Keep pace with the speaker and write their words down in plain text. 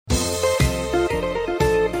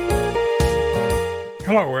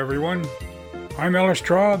Hello, everyone. I'm Ellis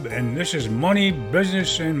Traub, and this is Money,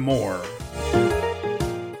 Business, and More.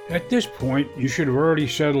 At this point, you should have already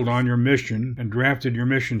settled on your mission and drafted your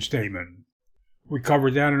mission statement. We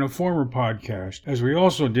covered that in a former podcast, as we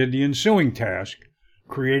also did the ensuing task,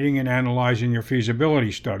 creating and analyzing your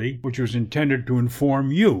feasibility study, which was intended to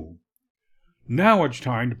inform you. Now it's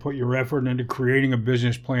time to put your effort into creating a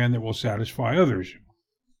business plan that will satisfy others.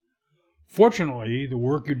 Fortunately, the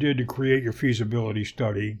work you did to create your feasibility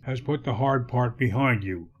study has put the hard part behind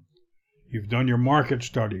you. You've done your market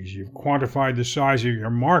studies, you've quantified the size of your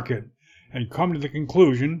market, and come to the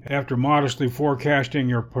conclusion, after modestly forecasting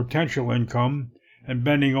your potential income and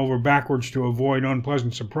bending over backwards to avoid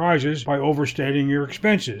unpleasant surprises by overstating your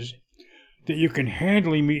expenses, that you can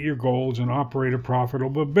handily meet your goals and operate a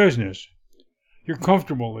profitable business. You're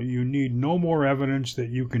comfortable that you need no more evidence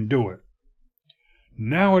that you can do it.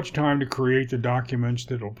 Now it's time to create the documents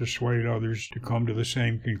that will persuade others to come to the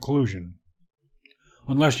same conclusion.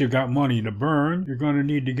 Unless you've got money to burn, you're going to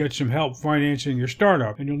need to get some help financing your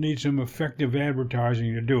startup, and you'll need some effective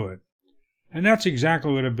advertising to do it. And that's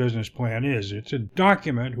exactly what a business plan is. It's a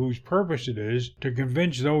document whose purpose it is to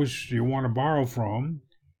convince those you want to borrow from,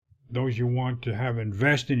 those you want to have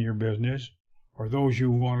invest in your business, or those you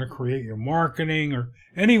want to create your marketing, or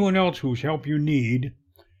anyone else whose help you need,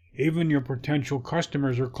 even your potential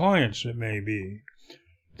customers or clients it may be,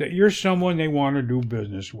 that you're someone they want to do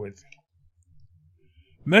business with.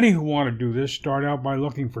 Many who want to do this start out by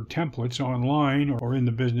looking for templates online or in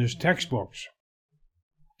the business textbooks.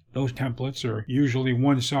 Those templates are usually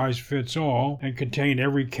one-size-fits-all and contain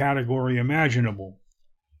every category imaginable.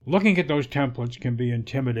 Looking at those templates can be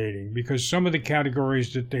intimidating because some of the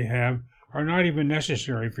categories that they have are not even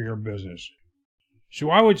necessary for your business. So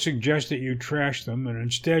I would suggest that you trash them and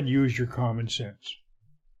instead use your common sense.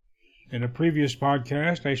 In a previous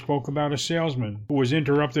podcast, I spoke about a salesman who was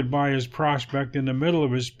interrupted by his prospect in the middle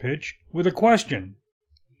of his pitch with a question.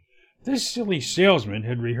 This silly salesman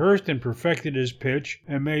had rehearsed and perfected his pitch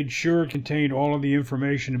and made sure it contained all of the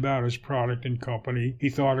information about his product and company he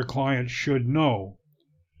thought a client should know.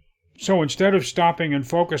 So instead of stopping and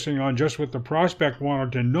focusing on just what the prospect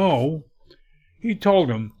wanted to know, he told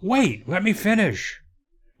him, "Wait, let me finish,"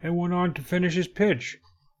 and went on to finish his pitch.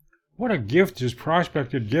 What a gift his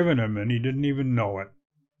prospect had given him, and he didn't even know it.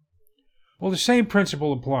 Well, the same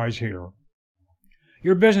principle applies here.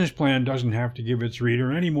 Your business plan doesn't have to give its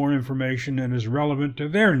reader any more information than is relevant to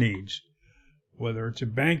their needs. Whether it's a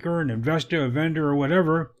banker, an investor, a vendor, or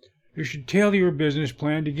whatever, you should tailor your business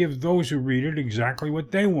plan to give those who read it exactly what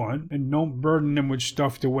they want, and don't burden them with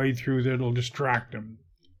stuff to wade through that'll distract them.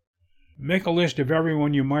 Make a list of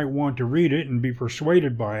everyone you might want to read it and be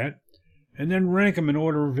persuaded by it, and then rank them in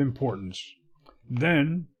order of importance.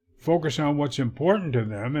 Then, focus on what's important to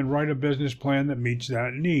them and write a business plan that meets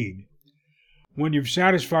that need. When you've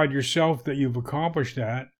satisfied yourself that you've accomplished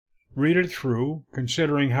that, read it through,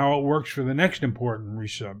 considering how it works for the next important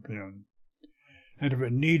recipient. And if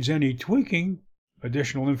it needs any tweaking,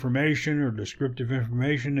 additional information or descriptive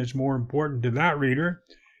information that's more important to that reader,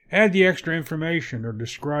 add the extra information or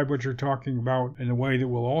describe what you're talking about in a way that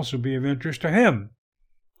will also be of interest to him.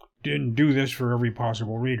 Didn't do this for every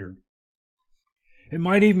possible reader. It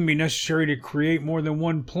might even be necessary to create more than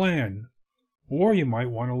one plan, or you might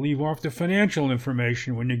want to leave off the financial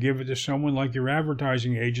information when you give it to someone like your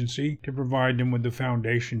advertising agency to provide them with the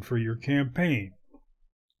foundation for your campaign.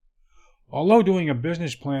 Although doing a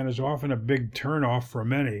business plan is often a big turnoff for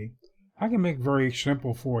many, I can make it very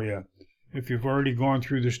simple for you if you've already gone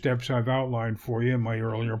through the steps I've outlined for you in my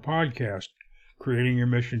earlier podcast. Creating your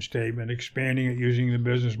mission statement, expanding it using the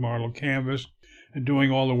business model canvas, and doing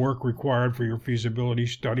all the work required for your feasibility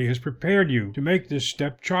study has prepared you to make this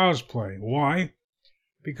step child's play. Why?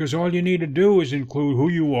 Because all you need to do is include who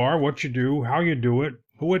you are, what you do, how you do it,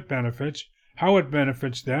 who it benefits, how it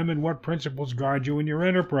benefits them, and what principles guide you in your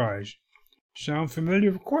enterprise. Sound familiar?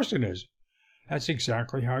 Of course it is. That's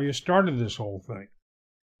exactly how you started this whole thing.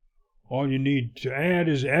 All you need to add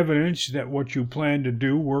is evidence that what you plan to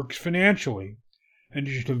do works financially. And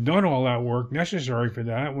you should have done all that work necessary for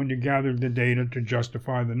that when you gathered the data to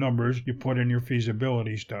justify the numbers you put in your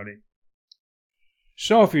feasibility study.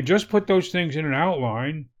 So if you just put those things in an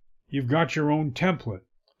outline, you've got your own template,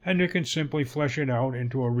 and you can simply flesh it out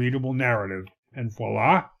into a readable narrative. And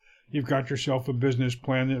voila, you've got yourself a business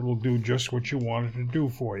plan that will do just what you want it to do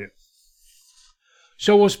for you.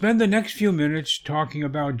 So we'll spend the next few minutes talking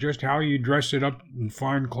about just how you dress it up in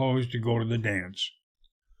fine clothes to go to the dance.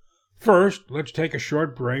 First, let's take a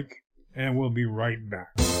short break, and we'll be right back.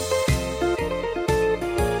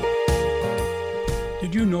 Did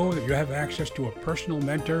Did you know that you have access to a personal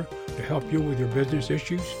mentor to help you with your business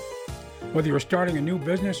issues? Whether you're starting a new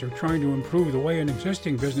business or trying to improve the way an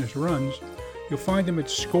existing business runs, you'll find them at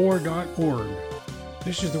SCORE.org.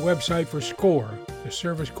 This is the website for SCORE, the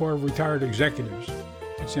Service Corps of Retired Executives.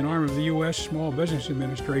 It's an arm of the U.S. Small Business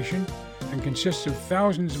Administration and consists of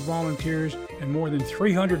thousands of volunteers in more than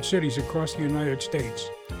 300 cities across the United States.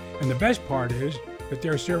 And the best part is that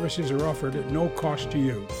their services are offered at no cost to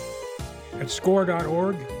you. At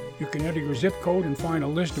SCORE.org, you can enter your zip code and find a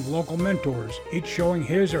list of local mentors, each showing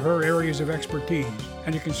his or her areas of expertise,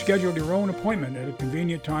 and you can schedule your own appointment at a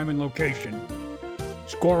convenient time and location.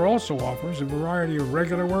 SCORE also offers a variety of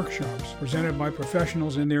regular workshops presented by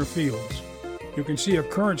professionals in their fields. You can see a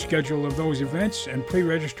current schedule of those events and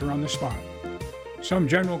pre-register on the spot. Some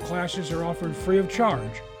general classes are offered free of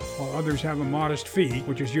charge, while others have a modest fee,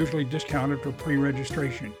 which is usually discounted for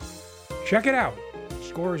pre-registration. Check it out!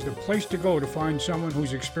 SCORE is the place to go to find someone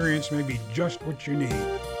whose experience may be just what you need.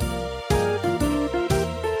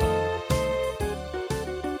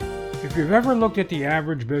 If you've ever looked at the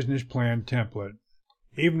average business plan template,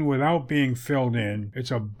 even without being filled in,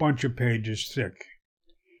 it's a bunch of pages thick.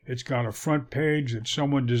 It's got a front page that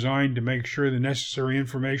someone designed to make sure the necessary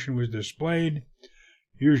information was displayed,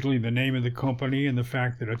 usually the name of the company and the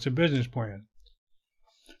fact that it's a business plan.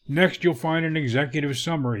 Next, you'll find an executive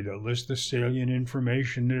summary that lists the salient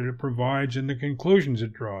information that it provides and the conclusions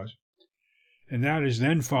it draws. And that is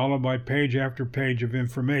then followed by page after page of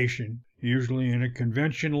information, usually in a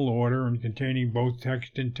conventional order and containing both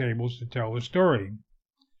text and tables to tell the story.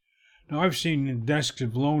 Now, I've seen the desks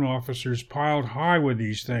of loan officers piled high with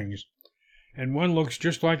these things, and one looks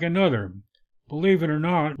just like another. Believe it or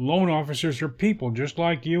not, loan officers are people just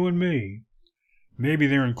like you and me. Maybe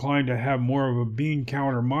they're inclined to have more of a bean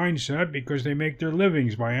counter mindset because they make their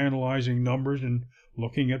livings by analyzing numbers and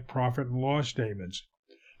looking at profit and loss statements.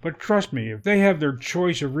 But trust me, if they have their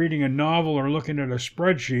choice of reading a novel or looking at a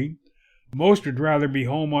spreadsheet, most would rather be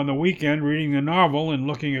home on the weekend reading the novel and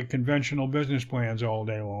looking at conventional business plans all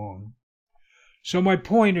day long. So my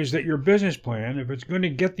point is that your business plan, if it's going to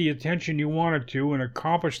get the attention you want it to and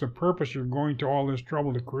accomplish the purpose you're going to all this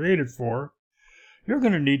trouble to create it for, you're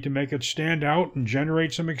going to need to make it stand out and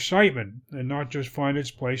generate some excitement, and not just find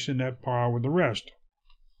its place in that pile with the rest.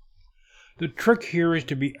 The trick here is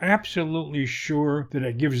to be absolutely sure that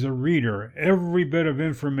it gives the reader every bit of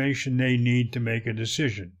information they need to make a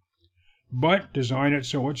decision, but design it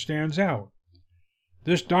so it stands out.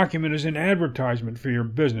 This document is an advertisement for your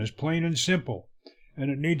business, plain and simple,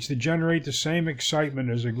 and it needs to generate the same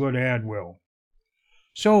excitement as a good ad will.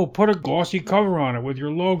 So put a glossy cover on it with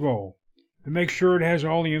your logo, and make sure it has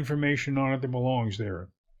all the information on it that belongs there.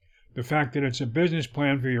 The fact that it's a business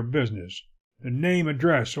plan for your business, the name,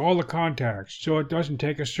 address, all the contacts, so it doesn't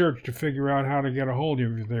take a search to figure out how to get a hold of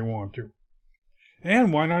you if they want to.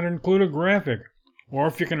 And why not include a graphic? Or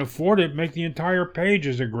if you can afford it, make the entire page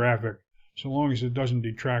as a graphic, so long as it doesn't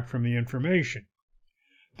detract from the information.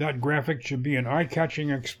 That graphic should be an eye-catching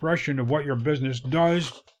expression of what your business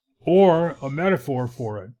does, or a metaphor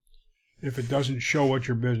for it. If it doesn't show what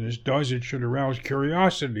your business does, it should arouse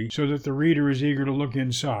curiosity so that the reader is eager to look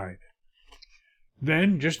inside.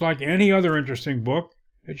 Then, just like any other interesting book,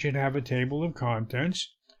 it should have a table of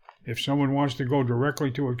contents. If someone wants to go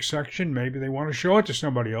directly to a section, maybe they want to show it to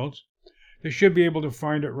somebody else, they should be able to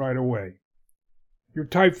find it right away. Your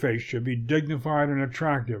typeface should be dignified and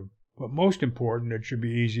attractive, but most important, it should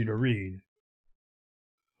be easy to read.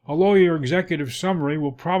 Although your executive summary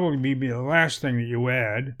will probably be the last thing that you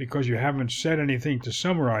add, because you haven't said anything to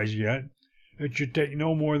summarize yet, it should take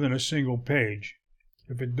no more than a single page.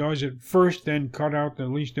 If it does it first, then cut out the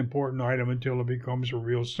least important item until it becomes a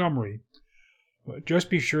real summary. But just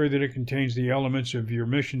be sure that it contains the elements of your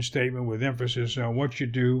mission statement with emphasis on what you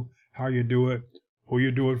do, how you do it, who you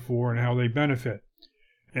do it for, and how they benefit.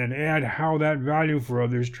 And add how that value for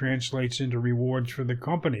others translates into rewards for the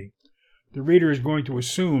company. The reader is going to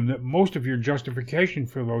assume that most of your justification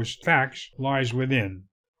for those facts lies within.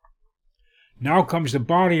 Now comes the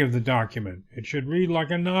body of the document. It should read like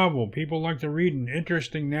a novel. People like to read an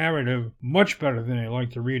interesting narrative much better than they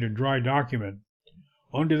like to read a dry document.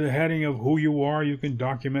 Under the heading of who you are, you can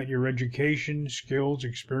document your education, skills,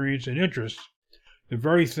 experience, and interests, the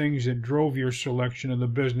very things that drove your selection of the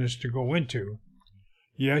business to go into.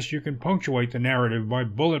 Yes, you can punctuate the narrative by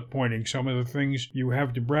bullet pointing some of the things you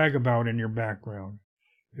have to brag about in your background.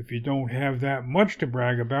 If you don't have that much to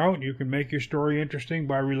brag about, you can make your story interesting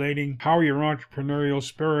by relating how your entrepreneurial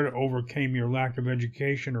spirit overcame your lack of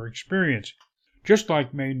education or experience, just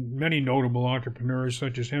like many notable entrepreneurs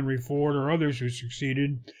such as Henry Ford or others who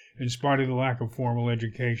succeeded in spite of the lack of formal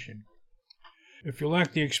education. If you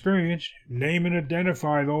lack the experience, name and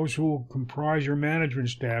identify those who will comprise your management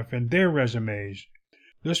staff and their resumes.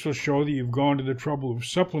 This will show that you've gone to the trouble of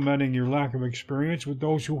supplementing your lack of experience with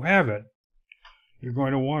those who have it. You're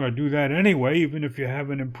going to want to do that anyway, even if you have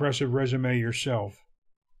an impressive resume yourself.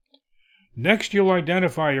 Next, you'll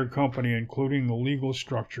identify your company, including the legal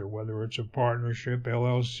structure, whether it's a partnership,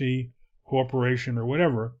 LLC, corporation, or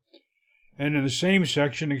whatever, and in the same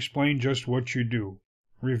section, explain just what you do.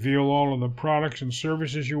 Reveal all of the products and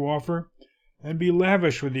services you offer, and be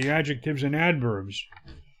lavish with the adjectives and adverbs.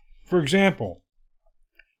 For example,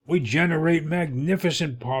 we generate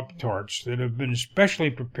magnificent Pop-Tarts that have been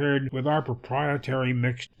specially prepared with our proprietary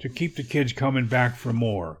mix to keep the kids coming back for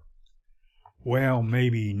more. Well,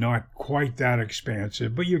 maybe not quite that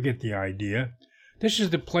expansive, but you get the idea. This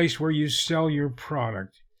is the place where you sell your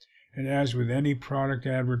product. And as with any product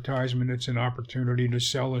advertisement, it's an opportunity to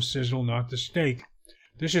sell the sizzle, not the steak.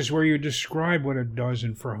 This is where you describe what it does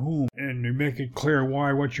and for whom, and you make it clear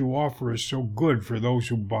why what you offer is so good for those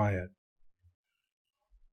who buy it.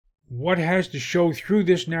 What has to show through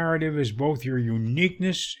this narrative is both your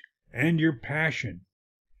uniqueness and your passion.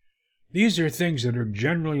 These are things that are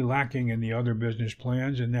generally lacking in the other business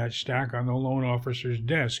plans in that stack on the loan officer's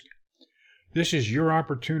desk. This is your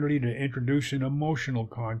opportunity to introduce an emotional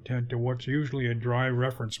content to what's usually a dry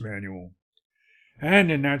reference manual.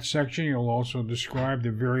 And in that section, you'll also describe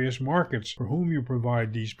the various markets for whom you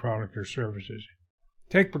provide these products or services.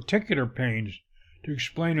 Take particular pains to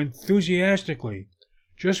explain enthusiastically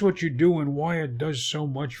just what you do and why it does so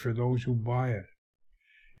much for those who buy it.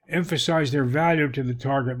 Emphasize their value to the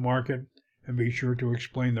target market, and be sure to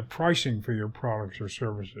explain the pricing for your products or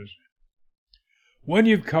services. When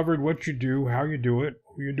you've covered what you do, how you do it,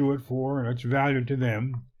 who you do it for, and its value to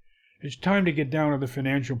them, it's time to get down to the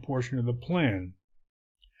financial portion of the plan.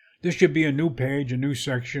 This should be a new page, a new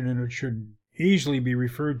section, and it should easily be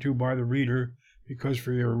referred to by the reader because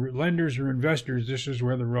for your lenders or investors, this is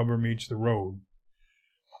where the rubber meets the road.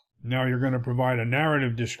 Now you're going to provide a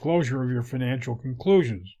narrative disclosure of your financial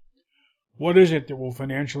conclusions. What is it that will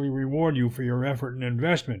financially reward you for your effort and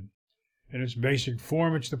investment? In its basic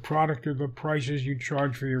form, it's the product or the prices you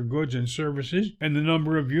charge for your goods and services and the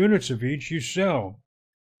number of units of each you sell.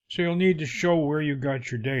 So you'll need to show where you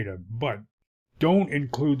got your data, but don't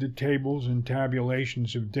include the tables and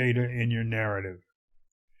tabulations of data in your narrative.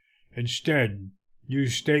 Instead,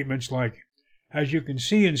 use statements like, as you can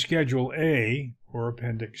see in Schedule A, or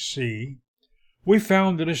Appendix C, we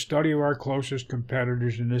found that a study of our closest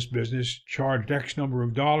competitors in this business charged X number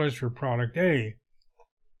of dollars for product A.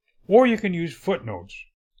 Or you can use footnotes.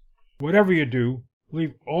 Whatever you do,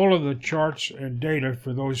 leave all of the charts and data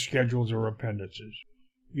for those schedules or appendices.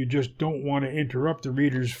 You just don't want to interrupt the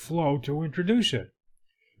reader's flow to introduce it.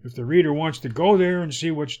 If the reader wants to go there and see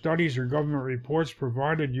what studies or government reports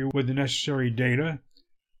provided you with the necessary data,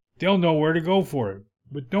 they'll know where to go for it.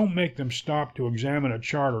 But don't make them stop to examine a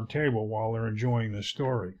chart or table while they're enjoying the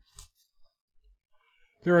story.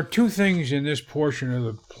 There are two things in this portion of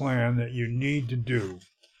the plan that you need to do.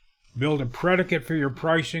 Build a predicate for your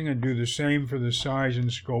pricing and do the same for the size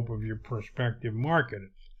and scope of your prospective market.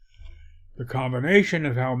 The combination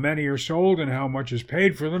of how many are sold and how much is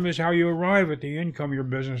paid for them is how you arrive at the income your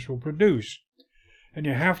business will produce, and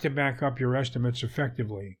you have to back up your estimates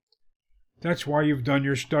effectively. That's why you've done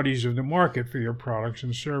your studies of the market for your products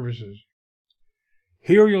and services.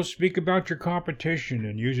 Here you'll speak about your competition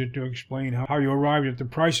and use it to explain how you arrived at the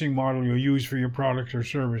pricing model you'll use for your products or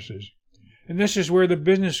services. And this is where the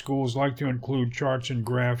business schools like to include charts and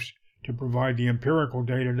graphs to provide the empirical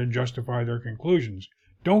data to justify their conclusions.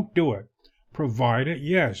 Don't do it. Provide it,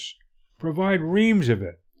 yes. Provide reams of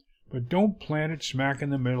it. But don't plant it smack in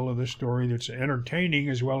the middle of the story that's entertaining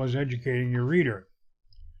as well as educating your reader.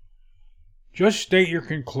 Just state your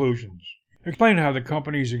conclusions. Explain how the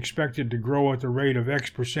company is expected to grow at the rate of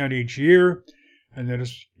X% each year, and that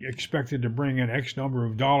it's expected to bring in X number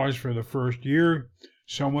of dollars for the first year,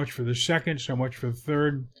 so much for the second, so much for the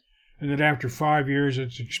third, and that after 5 years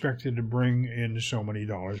it's expected to bring in so many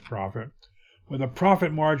dollars profit, with a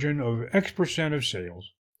profit margin of X% of sales.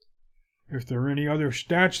 If there are any other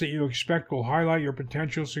stats that you expect will highlight your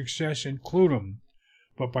potential success, include them,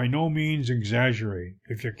 but by no means exaggerate.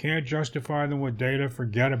 If you can't justify them with data,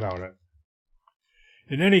 forget about it.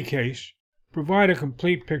 In any case, provide a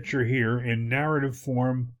complete picture here in narrative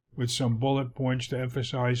form with some bullet points to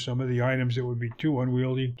emphasize some of the items that would be too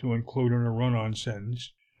unwieldy to include in a run-on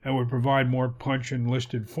sentence and would provide more punch in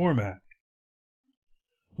listed format.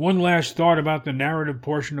 One last thought about the narrative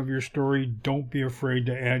portion of your story: don't be afraid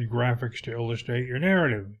to add graphics to illustrate your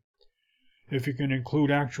narrative. If you can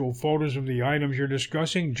include actual photos of the items you're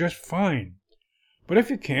discussing, just fine. But if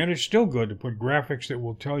you can't, it's still good to put graphics that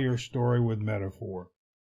will tell your story with metaphor.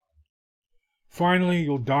 Finally,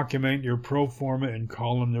 you'll document your pro forma in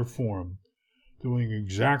columnar form, doing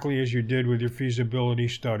exactly as you did with your feasibility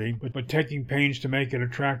study, but taking pains to make it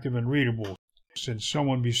attractive and readable, since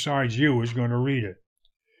someone besides you is going to read it.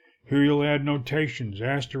 Here you'll add notations,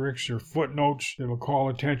 asterisks, or footnotes that'll call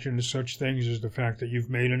attention to such things as the fact that you've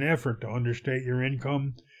made an effort to understate your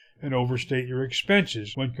income and overstate your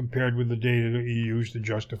expenses when compared with the data that you use to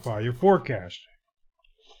justify your forecast.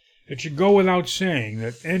 It should go without saying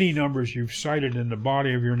that any numbers you've cited in the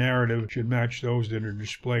body of your narrative should match those that are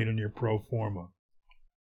displayed in your pro forma.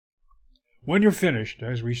 When you're finished,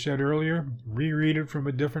 as we said earlier, reread it from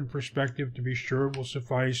a different perspective to be sure it will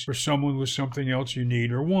suffice for someone with something else you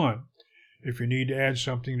need or want. If you need to add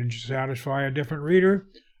something to satisfy a different reader,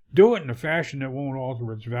 do it in a fashion that won't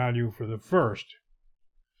alter its value for the first.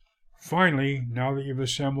 Finally, now that you've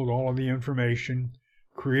assembled all of the information,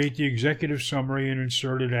 create the executive summary and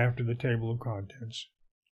insert it after the table of contents.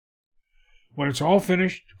 When it's all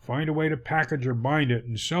finished, find a way to package or bind it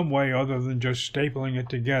in some way other than just stapling it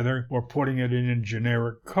together or putting it in a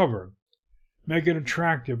generic cover. Make it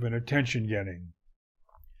attractive and attention-getting.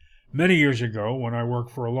 Many years ago, when I worked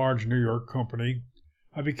for a large New York company,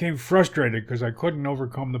 I became frustrated because I couldn't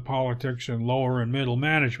overcome the politics in lower and middle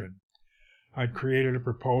management. I'd created a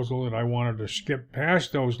proposal that I wanted to skip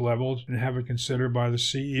past those levels and have it considered by the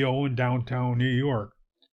CEO in downtown New York.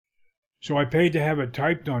 So I paid to have it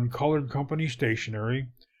typed on colored company stationery,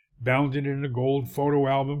 bound it in a gold photo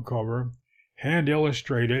album cover, hand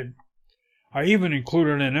illustrated. I even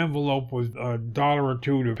included an envelope with $1 or $2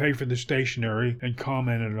 to pay for the stationery and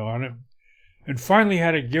commented on it, and finally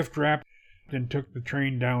had it gift wrapped and took the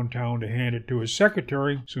train downtown to hand it to his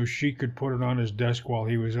secretary so she could put it on his desk while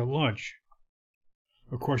he was at lunch.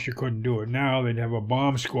 Of course, you couldn't do it now. They'd have a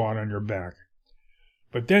bomb squad on your back.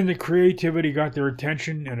 But then the creativity got their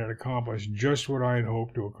attention, and it accomplished just what I had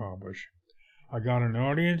hoped to accomplish. I got an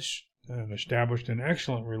audience and established an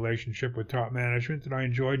excellent relationship with top management that I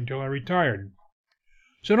enjoyed until I retired.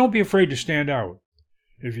 So don't be afraid to stand out.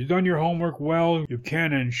 If you've done your homework well, you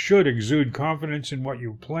can and should exude confidence in what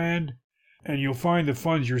you've planned, and you'll find the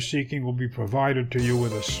funds you're seeking will be provided to you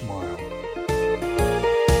with a smile.